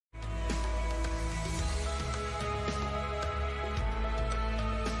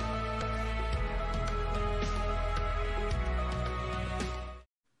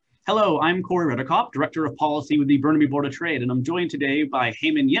Hello, I'm Corey Redekop, Director of Policy with the Burnaby Board of Trade, and I'm joined today by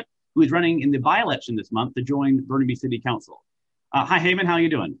Heymann Yip, who is running in the by-election this month to join Burnaby City Council. Hi, Heymann, how are you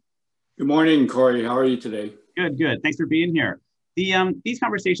doing? Good morning, Corey. How are you today? Good, good. Thanks for being here. These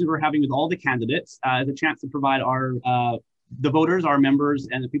conversations we're having with all the candidates is a chance to provide the voters, our members,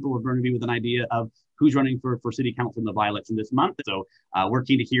 and the people of Burnaby with an idea of who's running for City Council in the by-election this month. So we're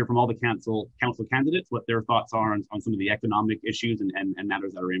keen to hear from all the council candidates what their thoughts are on some of the economic issues and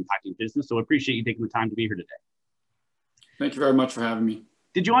matters that are impacting business. So I appreciate you taking the time to be here today. Thank you very much for having me.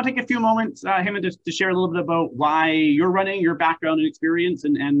 Did you want to take a few moments, Heymann, to share a little bit about why you're running, your background and experience,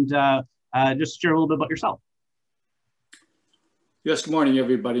 and just share a little bit about yourself? Yes, good morning,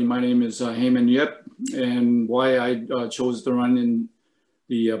 everybody. My name is Heymann Yip, and why I chose to run in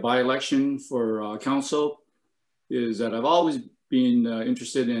the by-election for council is that I've always been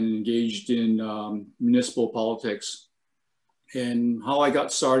interested and engaged in municipal politics. And how I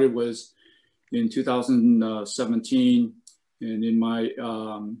got started was in 2017, and in my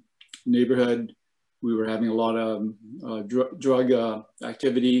neighborhood, we were having a lot of drug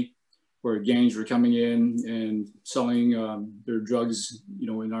activity where gangs were coming in and selling their drugs,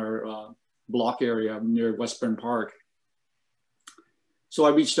 in our block area near Westburn Park. So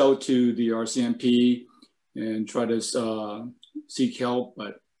I reached out to the RCMP and tried to seek help,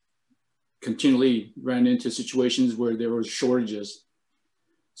 but continually ran into situations where there were shortages.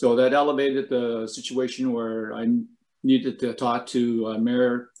 So that elevated the situation where I needed to talk to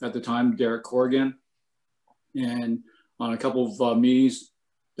Mayor at the time, Derek Corrigan, and on a couple of meetings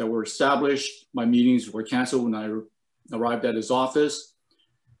that were established, my meetings were canceled when I arrived at his office.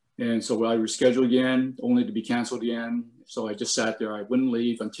 And so I rescheduled again, only to be canceled again. So I just sat there. I wouldn't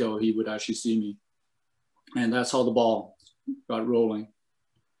leave until he would actually see me. And that's how the ball got rolling.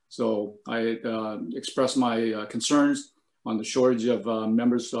 So I expressed my concerns on the shortage of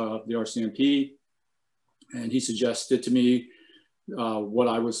members of the RCMP. And he suggested to me what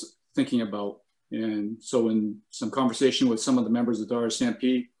I was thinking about. And so in some conversation with some of the members of the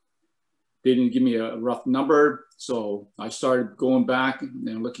RCMP, they didn't give me a rough number. So I started going back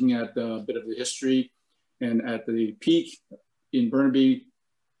and looking at a bit of the history. And at the peak in Burnaby,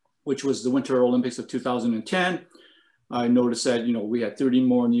 which was the Winter Olympics of 2010, I noticed that, we had 30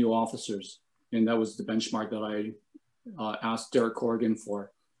 more new officers. And that was the benchmark that I asked Derek Corrigan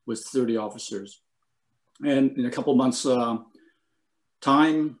for, was 30 officers. And in a couple months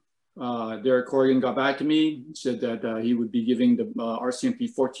time, Derek Corrigan got back to me, said that he would be giving the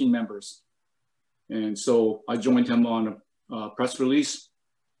RCMP 14 members. And so I joined him on a press release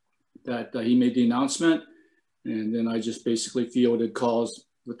that he made the announcement. And then I just basically fielded calls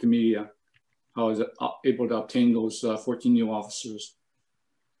with the media, how I was able to obtain those 14 new officers.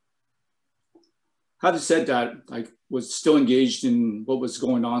 Having said that, I was still engaged in what was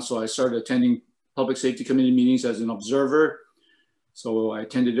going on. So I started attending Public Safety Committee meetings as an observer. So I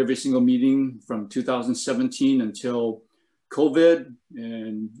attended every single meeting from 2017 until COVID,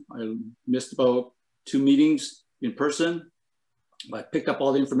 and I missed about 2 meetings in person. I picked up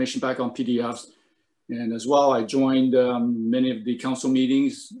all the information back on PDFs. And as well, I joined many of the council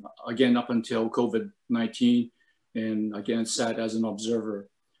meetings, again, up until COVID-19, and again, sat as an observer.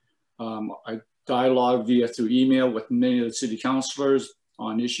 I dialogued through email with many of the city councilors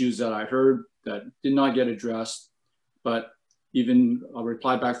on issues that I heard that did not get addressed, but even a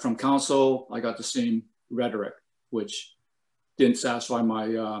reply back from council, I got the same rhetoric, which didn't satisfy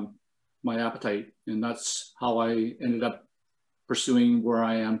my, my appetite. And that's how I ended up pursuing where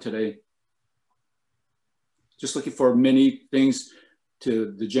I am today. Just looking for many things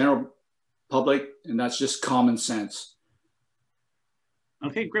to the general public, and that's just common sense.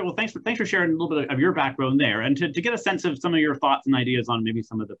 Okay, great. Well, thanks for sharing a little bit of your background there, and to get a sense of some of your thoughts and ideas on maybe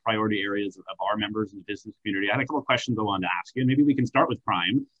some of the priority areas of our members in the business community. I had a couple of questions I wanted to ask you. Maybe we can start with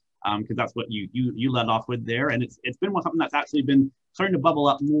crime, because that's what you led off with there, and it's been something that's actually been starting to bubble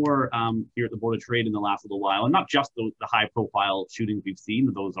up more here at the Board of Trade in the last little while, and not just the high-profile shootings we've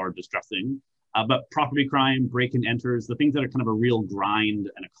seen; those are distressing. But property crime, break-in enters, the things that are kind of a real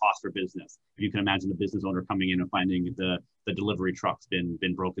grind and a cost for business. If you can imagine the business owner coming in and finding the delivery truck's been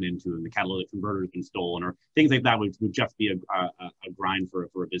broken into and the catalytic converter's been stolen, or things like that would just be a grind for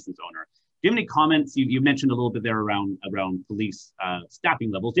a business owner. Do you have any comments? You mentioned a little bit there around police staffing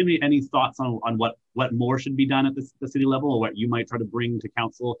levels. Do you have any thoughts on what more should be done at the city level, or what you might try to bring to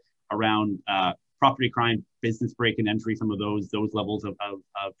council around property crime, business break-in entry, some of those levels of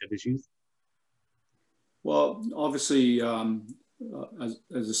issues? Well, obviously, as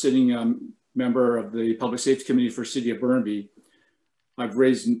a sitting member of the Public Safety Committee for City of Burnaby, I've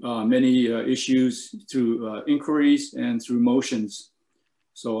raised many issues through inquiries and through motions.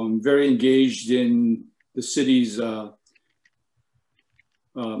 So I'm very engaged in the city's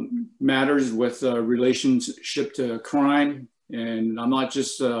matters with relationship to crime. And I'm not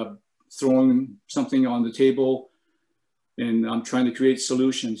just throwing something on the table, and I'm trying to create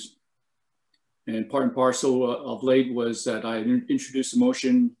solutions. And part and parcel of late was that I introduced a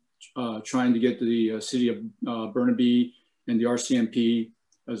motion trying to get the city of Burnaby and the RCMP,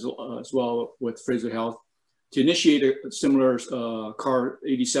 as well with Fraser Health, to initiate a similar CAR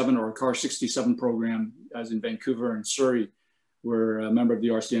 87 or CAR 67 program as in Vancouver and Surrey, where a member of the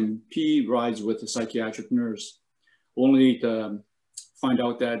RCMP rides with a psychiatric nurse, only to find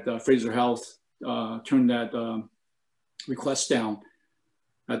out that Fraser Health turned that request down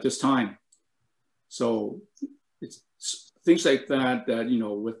at this time. So it's things like that, you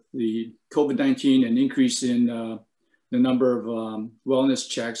know, with the COVID-19 and increase in the number of wellness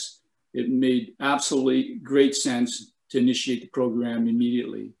checks, it made absolutely great sense to initiate the program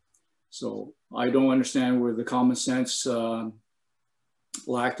immediately. So I don't understand where the common sense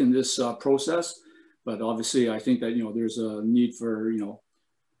lacked in this process, but obviously I think that, you know, there's a need for, you know,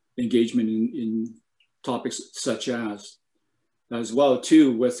 engagement in topics such as well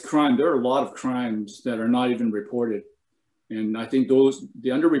too with crime. There are a lot of crimes that are not even reported. And I think the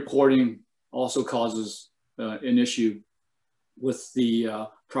underreporting also causes an issue with the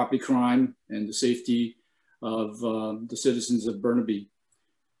property crime and the safety of the citizens of Burnaby.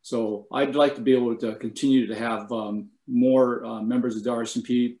 So I'd like to be able to continue to have more members of the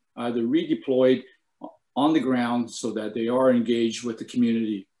RCMP either redeployed on the ground so that they are engaged with the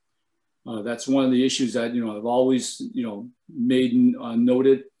community. That's one of the issues that, you know, I've always, you know, made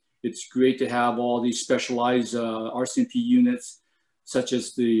noted. It's great to have all these specialized RCMP units, such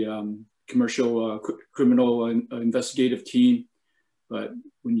as the commercial criminal investigative team. But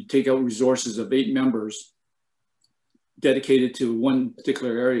when you take out resources of 8 members dedicated to one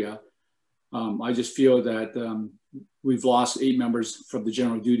particular area, I just feel that we've lost 8 members from the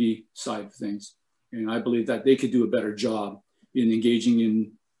general duty side of things. And I believe that they could do a better job in engaging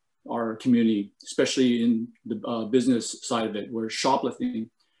in our community, especially in the business side of it, where shoplifting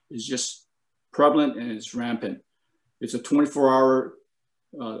is just prevalent and it's rampant. It's a 24-hour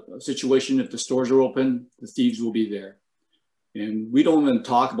situation. If the stores are open, the thieves will be there. And we don't even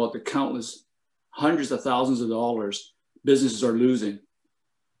talk about the countless hundreds of thousands of dollars businesses are losing.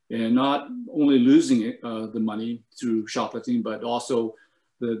 And not only losing the money through shoplifting, but also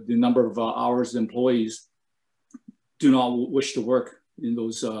the number of hours employees do not wish to work in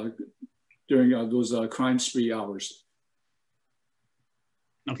those during those crime spree hours.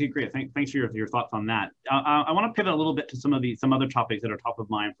 Okay, great. Thanks for your thoughts on that. I want to pivot a little bit to some other topics that are top of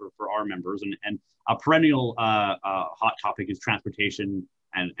mind for our members, and a perennial hot topic is transportation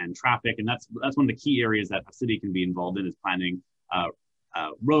and traffic, and that's one of the key areas that a city can be involved in, is planning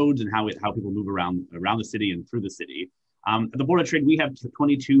roads and how people move around the city and through the city. At the Board of Trade, we have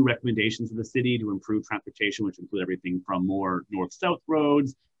 22 recommendations to the city to improve transportation, which include everything from more north-south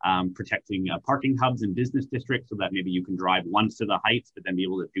roads, protecting parking hubs in business districts so that maybe you can drive once to the Heights, but then be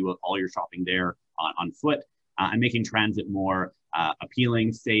able to do all your shopping there on foot, and making transit more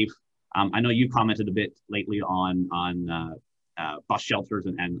appealing, safe. I know you commented a bit lately on bus shelters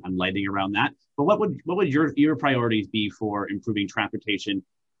and lighting around that, but what would your priorities be for improving transportation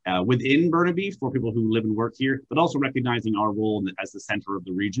within Burnaby for people who live and work here, but also recognizing our role as the center of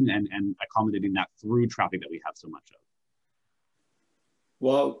the region and accommodating that through traffic that we have so much of?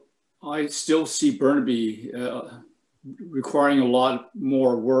 Well, I still see Burnaby requiring a lot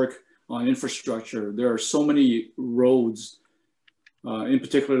more work on infrastructure. There are so many roads, in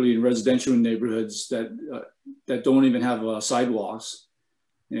particularly in residential neighborhoods, that don't even have sidewalks.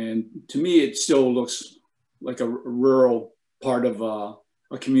 And to me, it still looks like a rural part of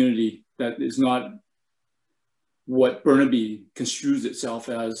a community that is not what Burnaby construes itself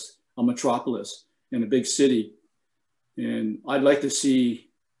as, a metropolis in a big city. And I'd like to see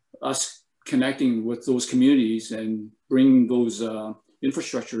us connecting with those communities and bringing those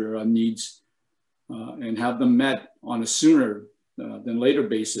infrastructure needs and have them met on a sooner than later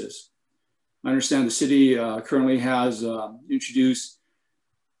basis. I understand the city currently has introduced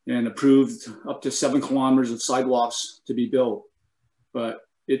and approved up to 7 kilometers of sidewalks to be built, but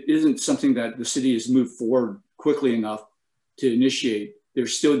it isn't something that the city has moved forward quickly enough to initiate. They're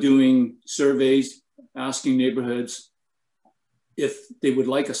still doing surveys, asking neighborhoods if they would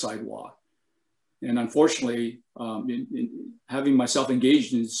like a sidewalk. And unfortunately, in having myself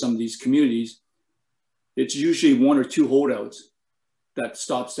engaged in some of these communities, it's usually 1 or 2 holdouts that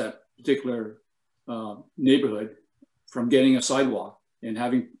stops that particular neighborhood from getting a sidewalk and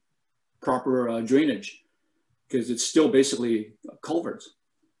having proper drainage, because it's still basically culverts.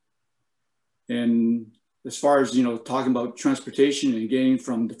 And as far as, talking about transportation and getting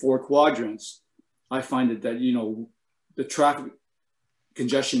from the 4 quadrants, I find that, the traffic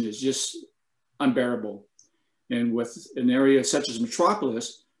congestion is just unbearable. And with an area such as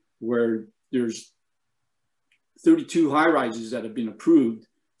Metropolis, where there's 32 high-rises that have been approved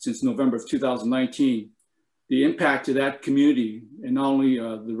since November of 2019, the impact to that community, and not only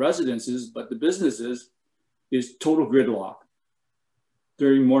the residences, but the businesses, is total gridlock.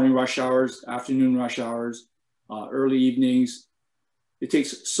 During morning rush hours, afternoon rush hours, early evenings, it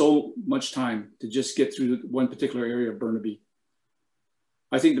takes so much time to just get through one particular area of Burnaby.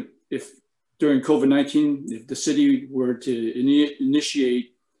 I think that if during COVID-19, if the city were to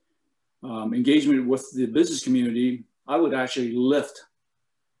initiate engagement with the business community, I would actually lift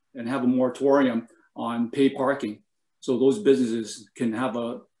and have a moratorium on paid parking, so those businesses can have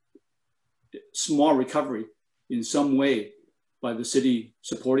a small recovery in some way by the city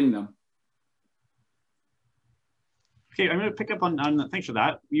supporting them. Okay, I'm going to pick up on thanks for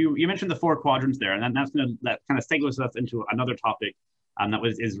that. You mentioned the 4 quadrants there, and then that kind of segues us into another topic that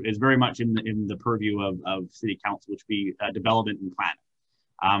is very much in the purview of City Council, which would be development and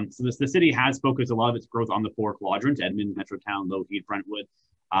planning. So the city has focused a lot of its growth on the 4 quadrants: Edmond, Metrotown, Lougheed, Brentwood,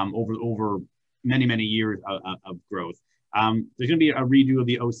 over many years of growth. There's going to be a redo of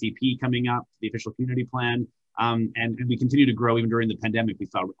the OCP coming up, the official community plan, and we continue to grow. Even during the pandemic, we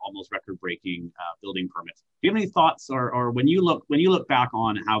saw almost record-breaking building permits. Do you have any thoughts, or when you look back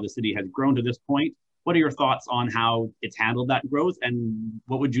on how the city has grown to this point, what are your thoughts on how it's handled that growth, and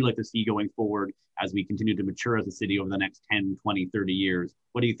what would you like to see going forward as we continue to mature as a city over the next 10, 20, 30 years?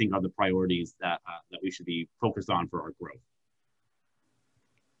 What do you think are the priorities that we should be focused on for our growth?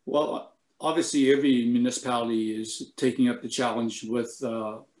 Well, obviously every municipality is taking up the challenge with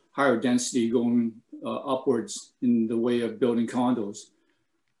higher density going upwards in the way of building condos.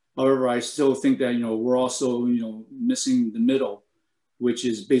 However, I still think that, we're also, missing the middle, which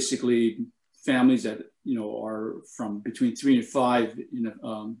is basically families that, are from between 3 and 5 in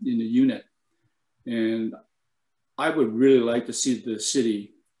a unit. And I would really like to see the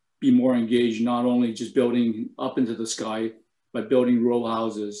city be more engaged, not only just building up into the sky, but building row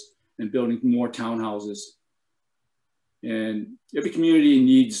houses and building more townhouses. And every community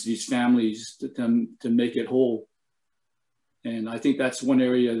needs these families to make it whole. And I think that's one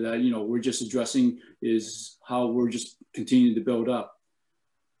area that, we're just addressing, is how we're just continuing to build up.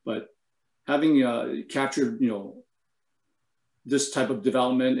 But having captured, this type of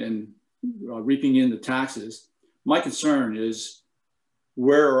development and reaping in the taxes, my concern is,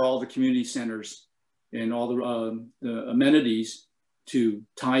 where are all the community centers and all the amenities to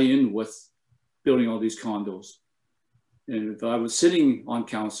tie in with building all these condos? And if I was sitting on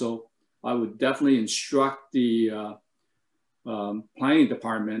council, I would definitely instruct the planning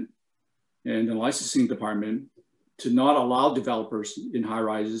department and the licensing department to not allow developers in high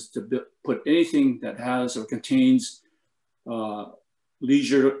rises to put anything that has or contains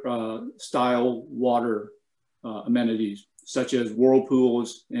leisure style water amenities, such as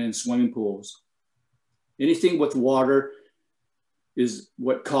whirlpools and swimming pools. Anything with water is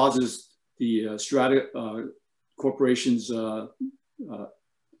what causes the strata corporation's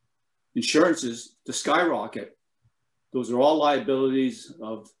insurances to skyrocket. Those are all liabilities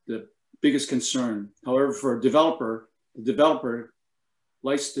of the biggest concern. However, for a developer, the developer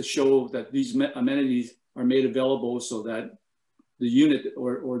likes to show that these amenities are made available so that the unit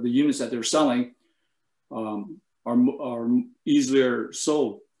or the units that they're selling are easier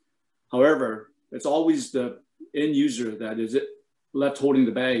sold. However, it's always the end user that is left holding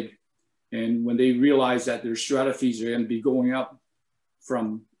the bag. And when they realize that their strata fees are going to be going up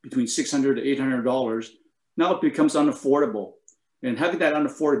from between $600 to $800, now it becomes unaffordable. And having that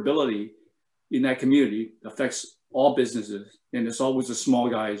unaffordability in that community affects all businesses. And it's always the small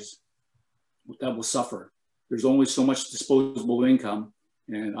guys that will suffer. There's only so much disposable income.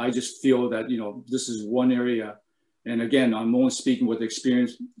 And I just feel that, this is one area. And again, I'm only speaking with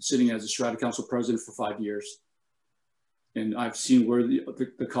experience sitting as a strata council president for 5 years. And I've seen where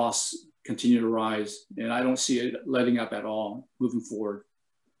the costs continue to rise, and I don't see it letting up at all moving forward.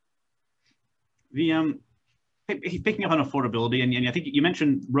 The picking up on affordability, and I think you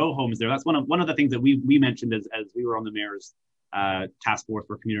mentioned row homes there. That's one of the things that we mentioned as we were on the mayor's task force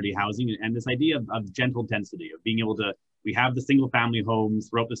for community housing, and this idea of gentle density, of being able to, we have the single family homes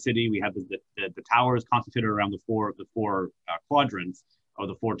throughout the city. We have the towers concentrated around the four quadrants or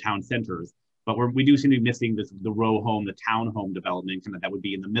the 4 town centers. But we do seem to be missing the row home, the town home development, kind of that would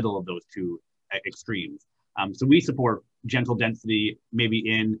be in the middle of those two extremes. So we support gentle density, maybe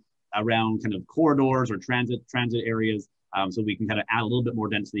in around kind of corridors or transit areas. so we can kind of add a little bit more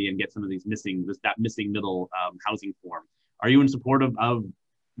density and get some of these that missing middle housing form. Are you in support of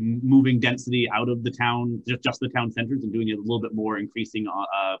moving density out of the town, just the town centers, and doing it a little bit more increasing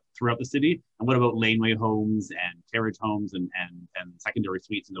throughout the city? And what about laneway homes and carriage homes and secondary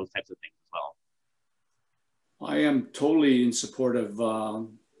suites and those types of things as well? I am totally in support of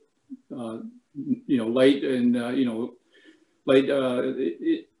light and light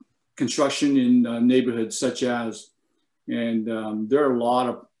construction in neighborhoods such as, and there are a lot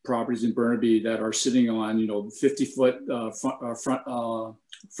of properties in Burnaby that are sitting on 50-foot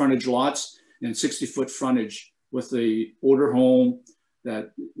frontage lots and 60-foot frontage with a older home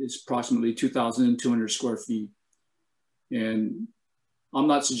that is approximately 2,200 square feet. And I'm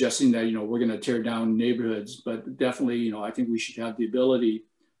not suggesting that we're going to tear down neighborhoods, but definitely I think we should have the ability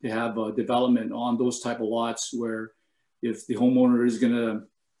to have a development on those type of lots where if the homeowner is going to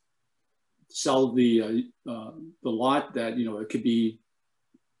sell the lot, that it could be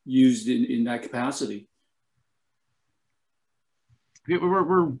used in that capacity.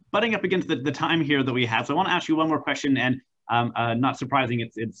 We're butting up against the time here that we have, so I want to ask you one more question, and not surprising,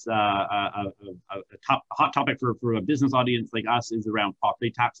 it's a hot topic for a business audience like us is around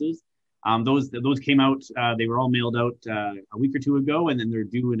property taxes. Those came out, they were all mailed out a week or two ago, and then they're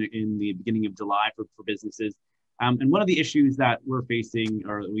due in the beginning of July for businesses. And one of the issues that we're facing,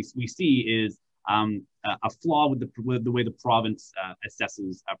 or we see, is a flaw with the way the province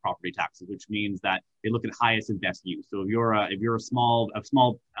assesses property taxes, which means that they look at highest and best use. So if you're a small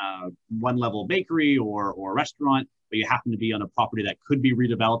one-level bakery or restaurant, but you happen to be on a property that could be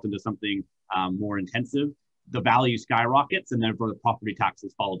redeveloped into something more intensive, the value skyrockets, and therefore the property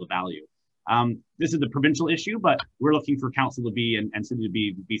taxes follow the value. This is a provincial issue, but we're looking for council to be and city to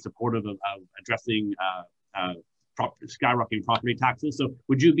be supportive of addressing skyrocketing property taxes. So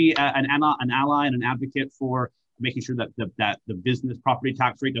would you be an ally and an advocate for making sure that the business property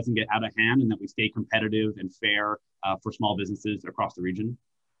tax rate doesn't get out of hand and that we stay competitive and fair for small businesses across the region?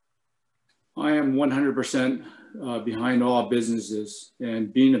 I am 100% behind all businesses,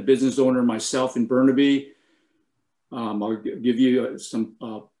 and being a business owner myself in Burnaby, I'll give you some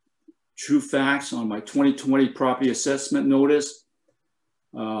true facts on my 2020 property assessment notice.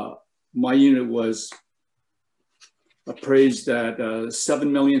 My unit was appraised at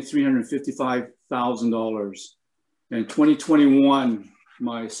 $7,355,000. In 2021,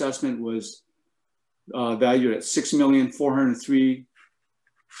 my assessment was valued at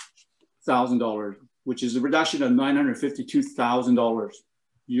 $6,403,000, which is a reduction of $952,000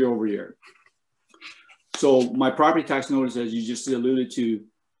 year over year. So my property tax notice, as you just alluded to,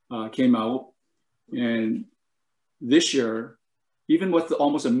 came out, and this year, even with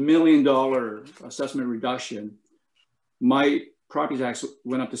almost $1 million assessment reduction, my property tax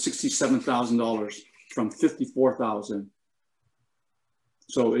went up to $67,000 from $54,000.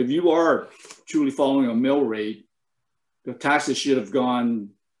 So if you are truly following a mill rate, the taxes should have gone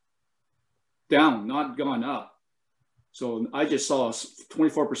down, not gone up. So I just saw a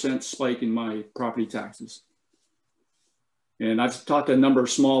 24% spike in my property taxes. And I've talked to a number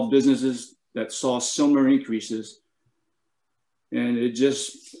of small businesses that saw similar increases. And it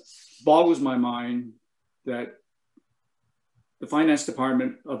just boggles my mind that the finance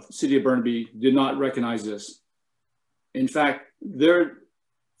department of the city of Burnaby did not recognize this. In fact, their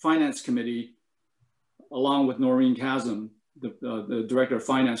finance committee, along with Noreen Chasm, the director of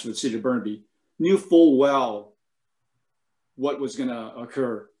finance for the city of Burnaby, knew full well what was going to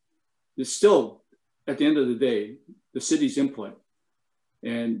occur. It's still, at the end of the day, the city's input.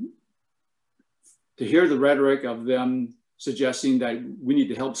 And to hear the rhetoric of them suggesting that we need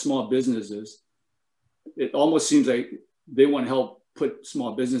to help small businesses, it almost seems like they want to help put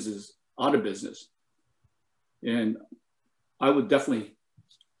small businesses out of business. And I would definitely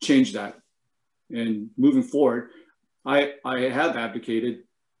change that. And moving forward, I have advocated,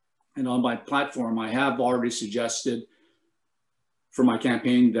 and on my platform, I have already suggested for my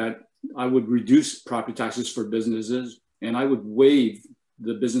campaign that I would reduce property taxes for businesses, and I would waive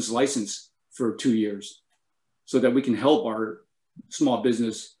the business license for 2 years so that we can help our small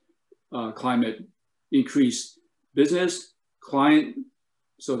business climate increase business, client,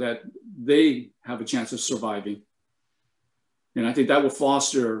 so that they have a chance of surviving. And I think that will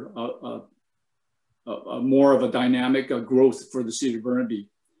foster a more of a dynamic growth for the city of Burnaby.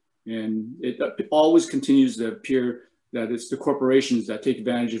 And it always continues to appear that it's the corporations that take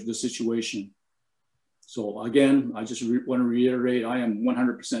advantage of the situation. So again, I just want to reiterate, I am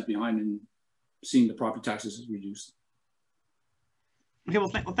 100% behind in seeing the property taxes reduced. Okay, well,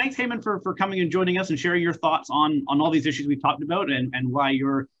 thanks, Heymann, for coming and joining us and sharing your thoughts on all these issues we've talked about and why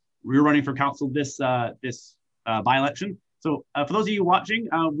you're running for council this by-election. So for those of you watching,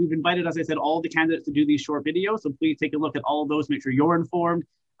 we've invited, as I said, all the candidates to do these short videos. So please take a look at all of those, make sure you're informed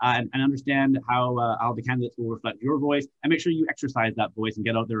and understand how the candidates will reflect your voice, and make sure you exercise that voice and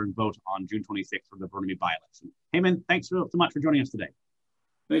get out there and vote on June 26th for the Burnaby by-election. Heymann, thanks so much for joining us today.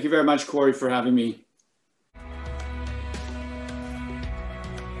 Thank you very much, Corey, for having me.